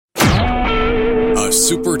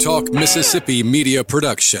SuperTalk Mississippi media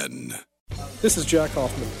production. This is Jack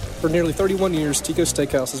Hoffman. For nearly 31 years, Tico's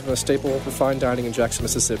Steakhouse has been a staple for fine dining in Jackson,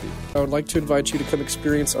 Mississippi. I would like to invite you to come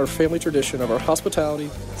experience our family tradition of our hospitality,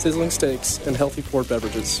 sizzling steaks, and healthy poured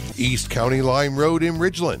beverages. East County Line Road in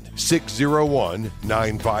Ridgeland,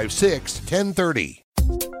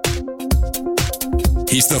 601-956-1030.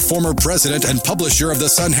 He's the former president and publisher of the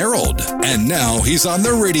Sun Herald, and now he's on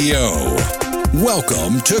the radio.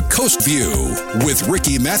 Welcome to Coast View with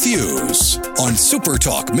Ricky Matthews on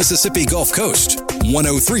SuperTalk Mississippi Gulf Coast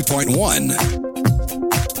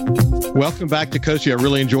 103.1. Welcome back to Coast View. I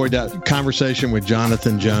really enjoyed that conversation with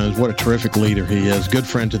Jonathan Jones. What a terrific leader he is. Good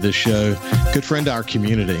friend to this show. Good friend to our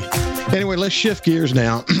community. Anyway, let's shift gears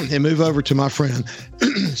now and move over to my friend,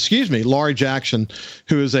 Laurie Jackson,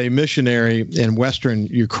 who is a missionary in Western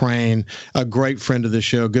Ukraine, a great friend of the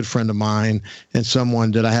show, a good friend of mine, and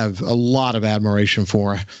someone that I have a lot of admiration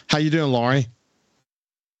for. How you doing, Laurie?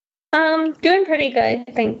 Doing pretty good,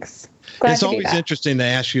 thanks. Glad it's always interesting to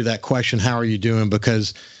ask you that question, how are you doing?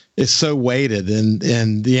 Because it's so weighted,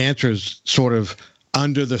 and the answer is sort of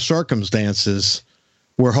under the circumstances,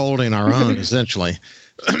 we're holding our own, essentially.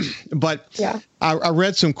 But yeah. I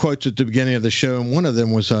read some quotes at the beginning of the show, and one of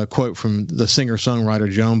them was a quote from the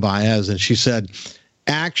singer-songwriter Joan Baez, and she said,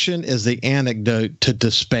 "Action is the antidote to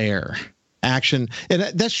despair." Action, and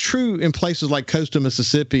that's true in places like coastal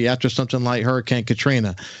Mississippi after something like Hurricane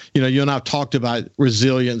Katrina. You know, you and I have talked about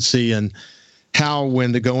resiliency and how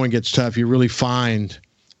when the going gets tough, you really find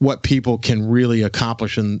what people can really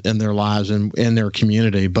accomplish in their lives and in their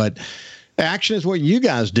community. But action is what you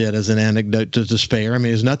guys did as an antidote to despair. I mean,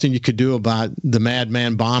 there's nothing you could do about the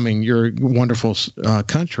madman bombing your wonderful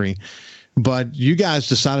country, but you guys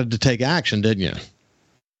decided to take action, didn't you?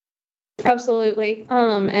 Absolutely.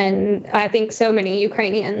 And I think so many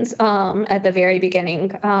Ukrainians at the very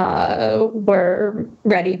beginning were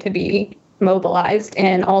ready to be mobilized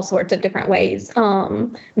in all sorts of different ways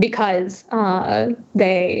because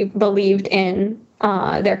they believed in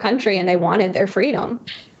their country and they wanted their freedom.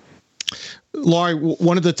 Laurie,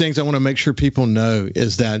 one of the things I want to make sure people know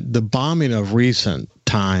is that the bombing of recent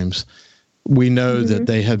times, we know that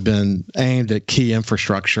they have been aimed at key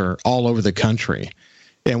infrastructure all over the country.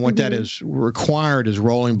 And what that is required is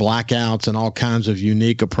rolling blackouts and all kinds of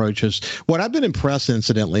unique approaches. What I've been impressed,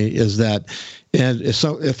 incidentally, is that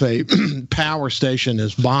if a power station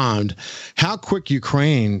is bombed, how quick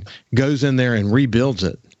Ukraine goes in there and rebuilds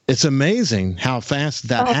it. It's amazing how fast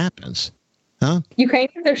that happens. Huh?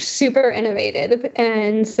 Ukrainians are super innovative.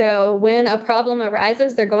 And so when a problem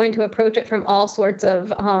arises, they're going to approach it from all sorts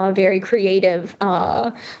of very creative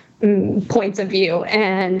points of view.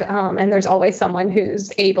 And there's always someone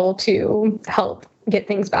who's able to help get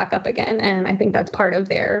things back up again. And I think that's part of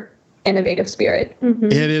their innovative spirit.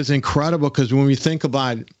 It is incredible because when you think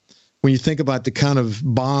about the kind of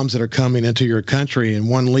bombs that are coming into your country and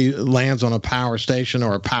one lands on a power station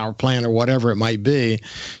or a power plant or whatever it might be,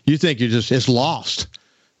 you think it's lost.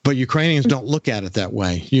 But Ukrainians don't look at it that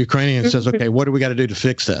way. Ukrainians says, okay, what do we got to do to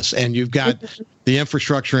fix this? And you've got the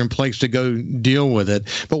infrastructure in place to go deal with it.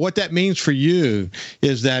 But what that means for you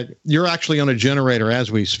is that you're actually on a generator as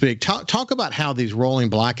we speak. Talk about how these rolling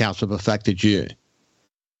blackouts have affected you.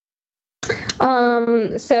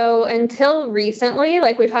 So until recently,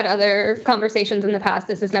 like we've had other conversations in the past,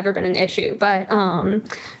 this has never been an issue, but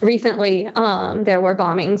recently there were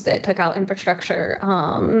bombings that took out infrastructure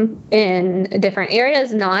in different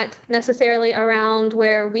areas, not necessarily around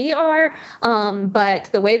where we are,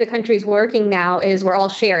 but the way the country's working now is we're all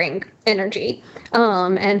sharing energy.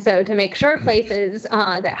 And so to make sure places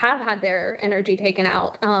that have had their energy taken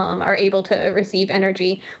out are able to receive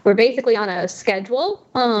energy, we're basically on a schedule.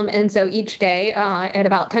 And so each day at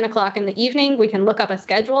about 10 o'clock in the evening, we can look up a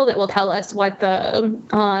schedule that will tell us what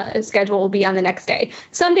the schedule will be on the next day.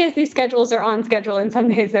 Some days these schedules are on schedule and some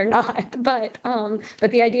days they're not. But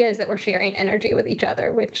the idea is that we're sharing energy with each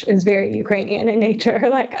other, which is very Ukrainian in nature.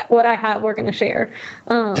 Like what I have, we're going to share.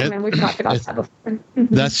 And we've talked about that before.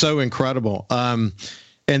 That's so incredible. And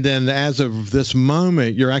then as of this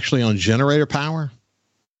moment, you're actually on generator power?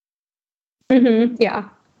 Yeah.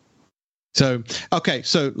 So, okay.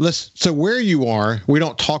 So where you are, we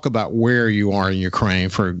don't talk about where you are in Ukraine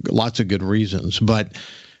for lots of good reasons, but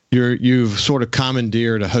you've sort of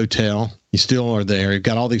commandeered a hotel. You still are there. You've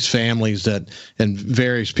got all these families and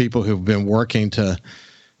various people who've been working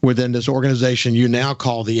within this organization you now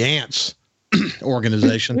call the ANTS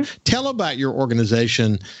organization. Tell about your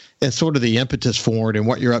organization and sort of the impetus for it and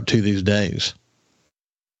what you're up to these days.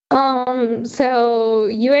 So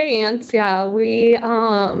UA Ants, yeah, we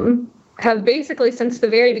have basically since the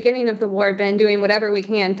very beginning of the war been doing whatever we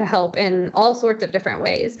can to help in all sorts of different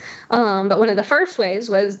ways. But one of the first ways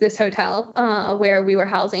was this hotel where we were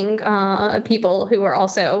housing people who were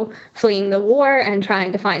also fleeing the war and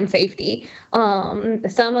trying to find safety.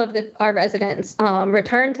 Some of our residents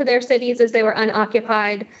returned to their cities as they were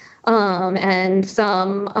unoccupied, and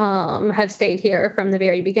some have stayed here from the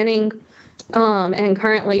very beginning. And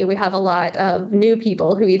currently we have a lot of new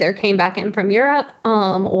people who either came back in from Europe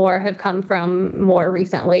or have come from more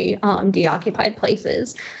recently deoccupied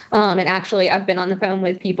places. And actually, I've been on the phone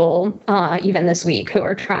with people even this week who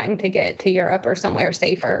are trying to get to Europe or somewhere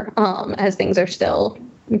safer as things are still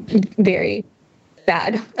very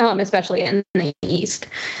bad, especially in the East.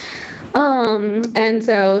 And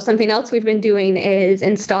so something else we've been doing is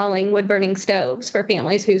installing wood-burning stoves for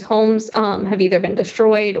families whose homes have either been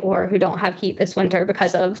destroyed or who don't have heat this winter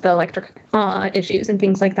because of the electric issues and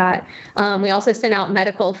things like that. We also sent out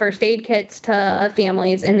medical first aid kits to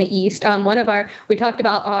families in the East. We talked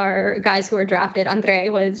about our guys who were drafted. Andre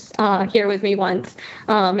was here with me once,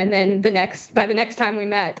 and then by the next time we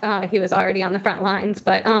met, he was already on the front lines.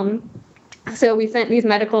 But so we sent these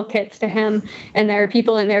medical kits to him, and there are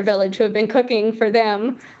people in their village who have been cooking for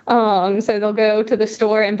them. So they'll go to the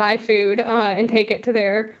store and buy food and take it to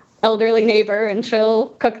their elderly neighbor, and she'll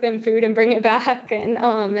cook them food and bring it back.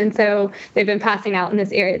 And so they've been passing out in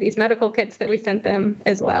this area these medical kits that we sent them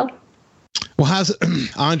as well. Well, how's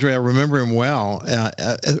Andre? I remember him well.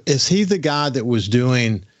 Is he the guy that was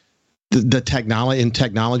doing the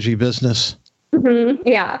technology business? Mm-hmm,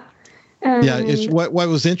 yeah. It's what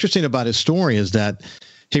was interesting about his story is that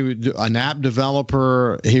he was an app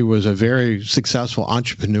developer. He was a very successful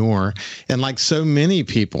entrepreneur, and like so many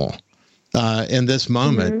people in this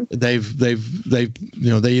moment, they're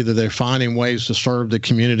finding ways to serve the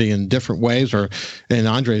community in different ways, or in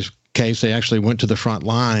Andre's case, they actually went to the front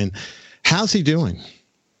line. How's he doing?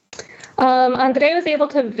 Andre was able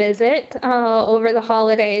to visit over the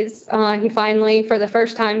holidays. He finally, for the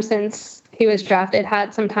first time since he was drafted,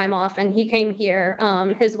 had some time off, and he came here.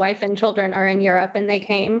 His wife and children are in Europe, and they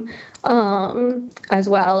came as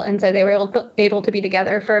well. And so they were able to be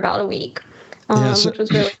together for about a week, which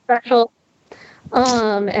was really special.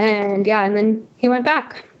 And then he went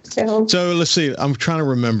back. So let's see. I'm trying to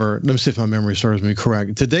remember. Let me see if my memory serves me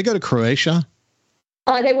correct. Did they go to Croatia?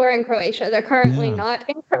 They were in Croatia. They're currently not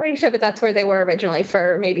in Croatia, but that's where they were originally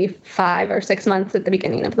for maybe 5 or 6 months at the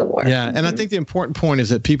beginning of the war. Yeah, and I think the important point is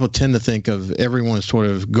that people tend to think of everyone sort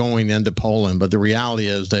of going into Poland, but the reality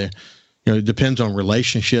is it depends on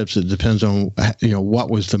relationships. It depends on what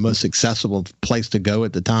was the most accessible place to go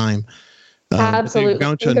at the time.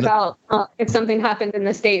 Absolutely. Think about if something happened in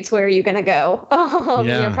the States, where are you going to go?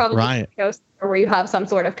 You're probably going to go where you have some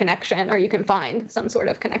sort of connection, or you can find some sort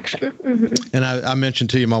of connection. Mm-hmm. And I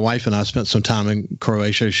mentioned to you, my wife and I spent some time in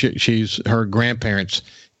Croatia. Her grandparents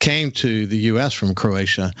came to the U.S. from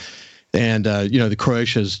Croatia, and the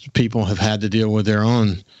Croatia's people have had to deal with their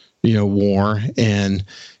own war. And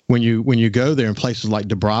when you go there in places like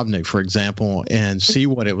Dubrovnik, for example, and see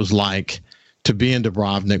what it was like to be in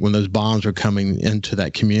Dubrovnik when those bombs were coming into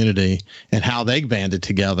that community and how they banded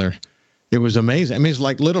together, it was amazing. I mean, it's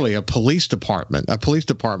like literally a police department. A police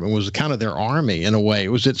department was kind of their army in a way.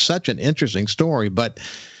 It's such an interesting story, but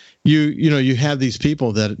you have these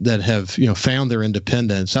people that have found their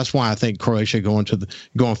independence. That's why I think Croatia going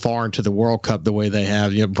far into the World Cup the way they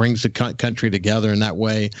have brings the country together in that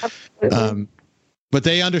way. But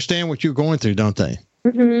they understand what you're going through, don't they?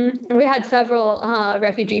 Mm-hmm. We had several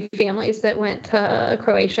refugee families that went to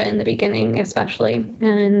Croatia in the beginning, especially,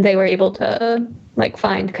 and they were able to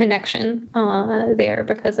find connection there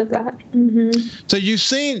because of that. Mm-hmm. So you've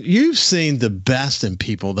seen the best in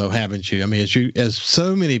people, though, haven't you? I mean, as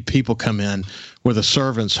so many people come in with a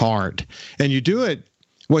servant's heart, and you do it.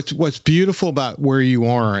 What's beautiful about where you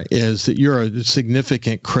are is that you're a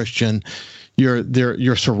significant Christian.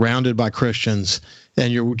 You're surrounded by Christians,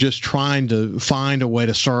 and you're just trying to find a way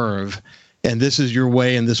to serve. And this is your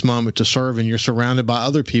way in this moment to serve, and you're surrounded by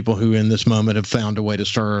other people who in this moment have found a way to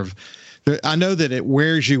serve. I know that it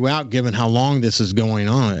wears you out given how long this is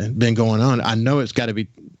been going on. I know it's got to be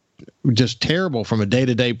just terrible from a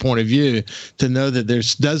day-to-day point of view to know that there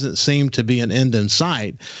doesn't seem to be an end in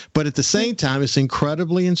sight. But at the same time, it's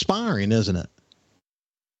incredibly inspiring, isn't it?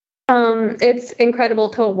 It's incredible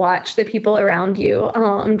to watch the people around you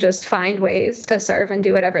just find ways to serve and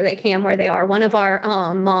do whatever they can where they are. One of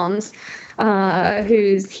our moms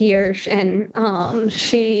who's here, and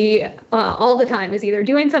she all the time is either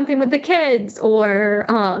doing something with the kids or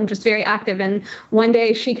just very active. And one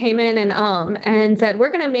day she came in and said,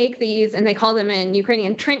 we're going to make these, and they call them in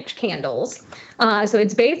Ukrainian trench candles. So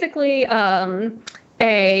it's basically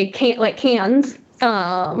cans.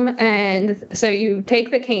 And so you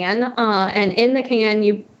take the can, and in the can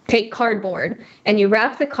you take cardboard and you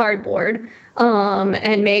wrap the cardboard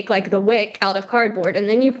and make like the wick out of cardboard, and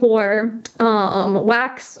then you pour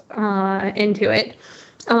wax into it.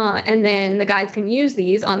 And then the guys can use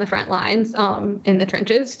these on the front lines in the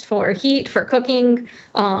trenches for heat, for cooking,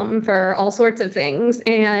 for all sorts of things.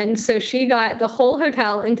 And so she got the whole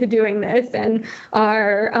hotel into doing this. And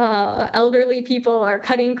our elderly people are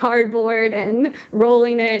cutting cardboard and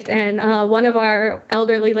rolling it. And one of our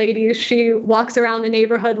elderly ladies, she walks around the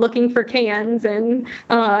neighborhood looking for cans and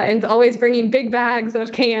always bringing big bags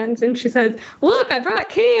of cans. And she says, look, I brought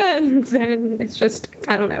cans. And it's just,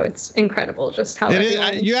 I don't know, it's incredible just how did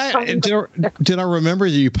I remember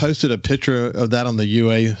that you posted a picture of that on the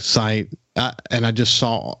UA site, and I just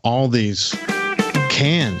saw all these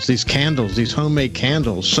cans, these candles, these homemade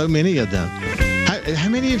candles, so many of them. How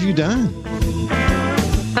many have you done?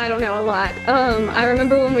 I don't know, a lot. I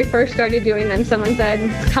remember when we first started doing them, someone said,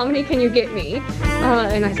 how many can you get me?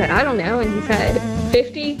 And I said, I don't know. And he said,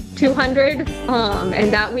 50, 200.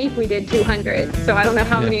 And that week we did 200. So I don't know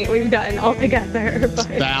how many we've done altogether. But.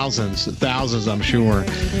 Thousands, I'm sure.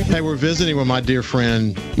 Hey, we're visiting with my dear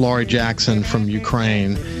friend, Laurie Jackson from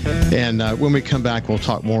Ukraine. And when we come back, we'll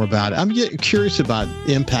talk more about it. I'm curious about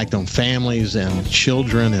impact on families and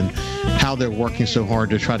children and how they're working so hard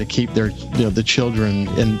to try to keep their, the children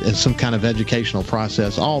in some kind of educational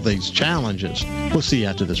process, all these challenges. We'll see you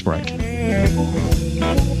after this break.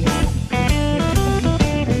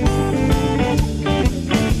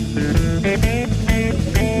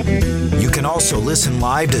 You can also listen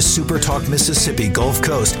live to Super Talk Mississippi Gulf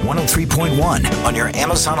Coast 103.1 on your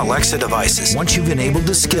Amazon Alexa devices. Once you've enabled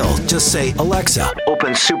the skill, just say, Alexa,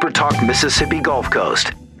 open Super Talk Mississippi Gulf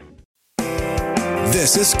Coast.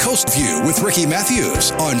 This is Coast View with Ricky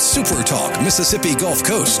Matthews on Super Talk Mississippi Gulf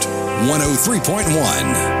Coast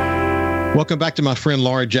 103.1. Welcome back to my friend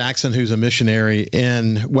Laurie Jackson, who's a missionary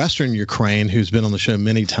in Western Ukraine, who's been on the show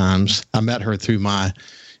many times. I met her through my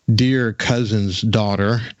dear cousin's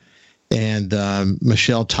daughter, and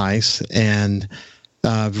Michelle Tice, and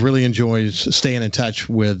really enjoys staying in touch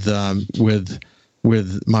with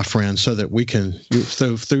my friends so that we can,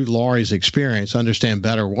 through Laurie's experience, understand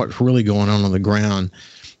better what's really going on the ground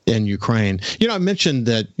in Ukraine. I mentioned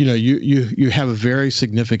that you have a very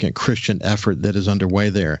significant Christian effort that is underway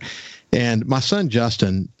there. And my son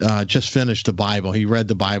Justin just finished the Bible. He read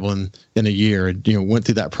the Bible in a year, went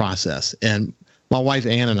through that process. And my wife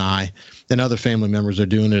Ann and I and other family members are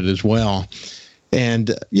doing it as well.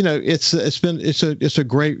 And it's a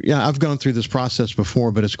great. I've gone through this process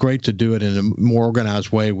before, but it's great to do it in a more organized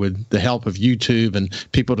way with the help of YouTube and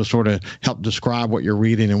people to sort of help describe what you're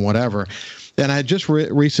reading and whatever. And I just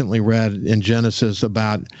recently read in Genesis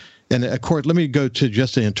about. And of course, let me go to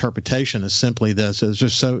just the interpretation is simply this: there's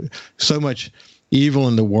just so much evil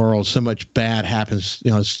in the world, so much bad happens.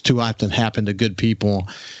 It's too often happened to good people.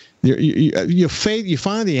 You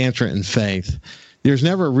find the answer in faith. There's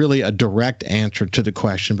never really a direct answer to the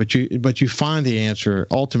question, but you find the answer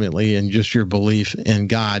ultimately in just your belief in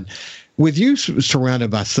God. With you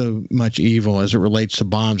surrounded by so much evil as it relates to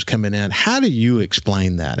bombs coming in, how do you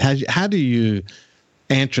explain that? How do you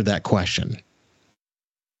answer that question?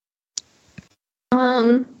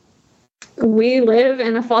 We live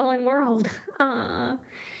in a fallen world,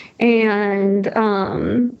 and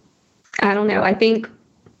I don't know. I think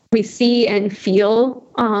we see and feel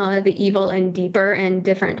the evil in deeper and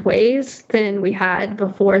different ways than we had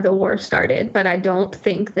before the war started. But I don't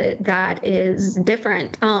think that is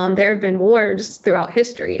different. There have been wars throughout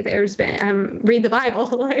history. There's been read the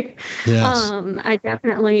Bible. Yes. I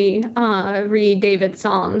definitely read David's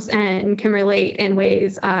Psalms and can relate in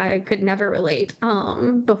ways I could never relate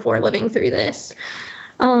before living through this.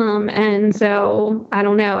 And so I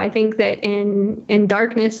don't know. I think that in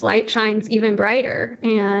darkness, light shines even brighter.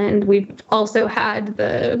 And we've also had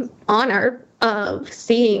the honor of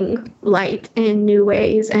seeing light in new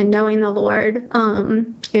ways and knowing the Lord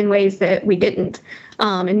in ways that we didn't,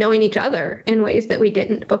 and knowing each other in ways that we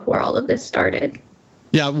didn't before all of this started.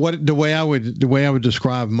 Yeah, the way I would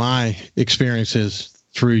describe my experiences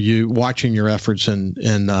through you watching your efforts in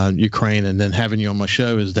Ukraine and then having you on my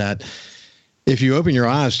show is that if you open your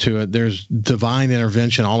eyes to it, there's divine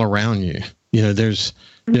intervention all around you. There's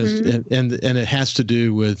just, and it has to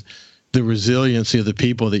do with the resiliency of the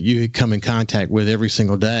people that you come in contact with every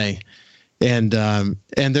single day. And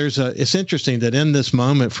it's interesting that in this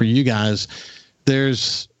moment for you guys,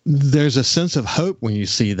 there's a sense of hope when you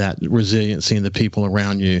see that resiliency in the people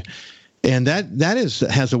around you. And that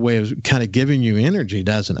has a way of kind of giving you energy,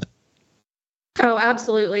 doesn't it? Oh,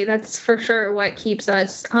 absolutely. That's for sure what keeps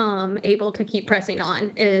us able to keep pressing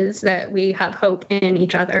on, is that we have hope in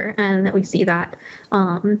each other and that we see that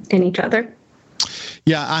in each other.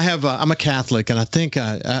 Yeah, I'm a Catholic, and I think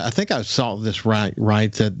I saw this right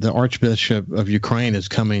that the Archbishop of Ukraine is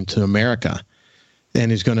coming to America, and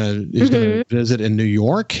he's going to visit in New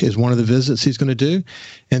York is one of the visits he's going to do,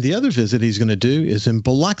 and the other visit he's going to do is in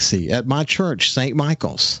Biloxi at my church, St.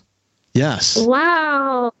 Michael's. Yes.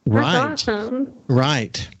 Wow. That's right. Awesome.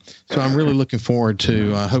 Right. So I'm really looking forward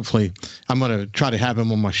to. Hopefully, I'm going to try to have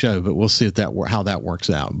him on my show, but we'll see how that works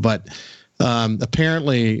out. But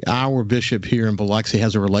apparently, our bishop here in Biloxi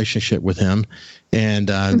has a relationship with him, and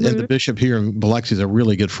the bishop here in Biloxi is a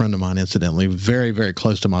really good friend of mine. Incidentally, very, very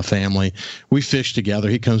close to my family. We fish together.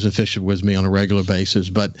 He comes and fishes with me on a regular basis,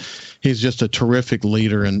 but he's just a terrific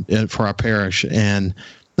leader for our parish, and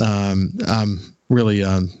I'm really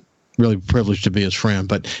privileged to be his friend.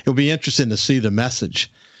 But it'll be interesting to see the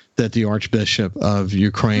message that the Archbishop of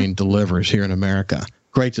Ukraine delivers here in America.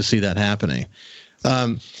 Great to see that happening.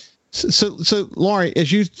 So Laurie,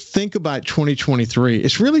 as you think about 2023,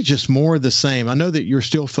 it's really just more of the same. I know that you're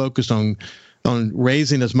still focused on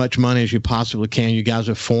raising as much money as you possibly can. You guys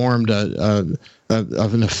have formed an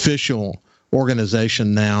official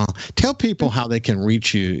organization now. Tell people how they can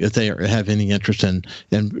reach you if they have any interest in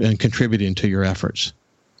contributing to your efforts.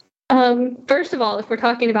 First of all, if we're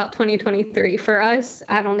talking about 2023, for us,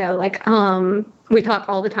 I don't know, we talk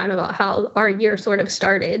all the time about how our year sort of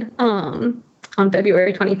started on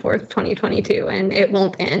February 24th, 2022, and it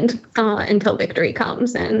won't end until victory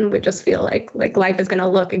comes. And we just feel like life is going to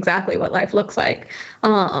look exactly what life looks like.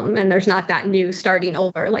 And there's not that new starting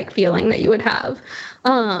over feeling that you would have.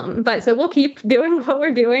 But so we'll keep doing what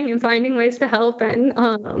we're doing and finding ways to help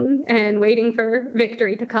and waiting for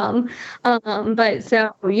victory to come. But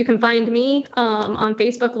so you can find me on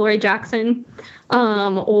Facebook, Laurie Jackson,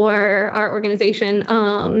 or our organization.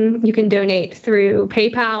 You can donate through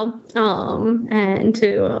PayPal and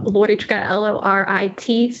to Loritchka,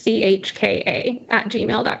 LORITCHKA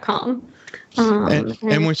 @gmail.com.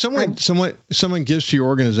 And when someone gives to your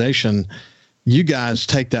organization, you guys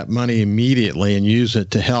take that money immediately and use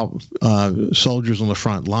it to help soldiers on the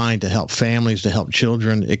front line, to help families, to help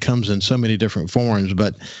children. It comes in so many different forms,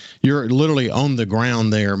 but you're literally on the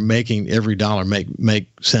ground there making every dollar make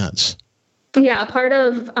sense. Yeah, part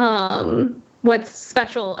of what's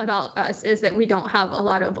special about us is that we don't have a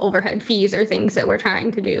lot of overhead fees or things that we're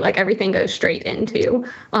trying to do. Everything goes straight into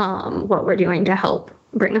what we're doing to help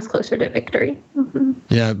bring us closer to victory. Mm-hmm.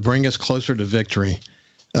 Yeah, bring us closer to victory.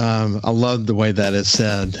 I love the way that is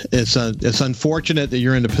said. It's unfortunate that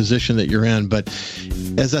you're in the position that you're in, but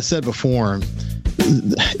as I said before,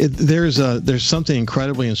 there's something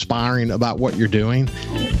incredibly inspiring about what you're doing.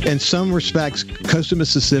 In some respects, coastal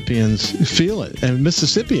Mississippians feel it, and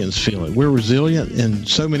Mississippians feel it. We're resilient in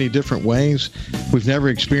so many different ways. We've never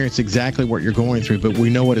experienced exactly what you're going through, but we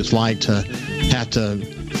know what it's like to have to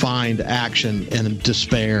find action and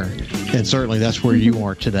despair, and certainly that's where you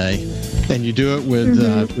are today. And you do it with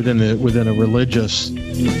within a religious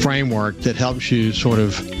framework that helps you sort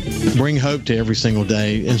of bring hope to every single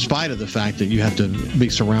day, in spite of the fact that you have to be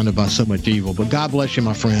surrounded by so much evil. But God bless you,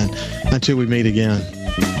 my friend, until we meet again.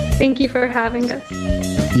 Thank you for having us.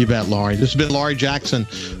 You bet, Laurie. This has been Laurie Jackson,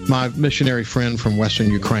 my missionary friend from Western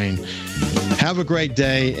Ukraine. Have a great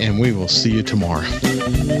day, and we will see you tomorrow.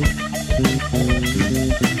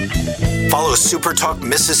 Follow Super Talk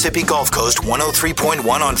Mississippi Gulf Coast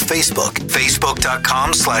 103.1 on Facebook.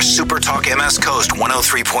 Facebook.com/SuperTalkMS Coast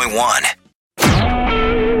 103.1.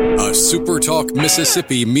 A Super Talk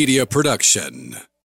Mississippi media production.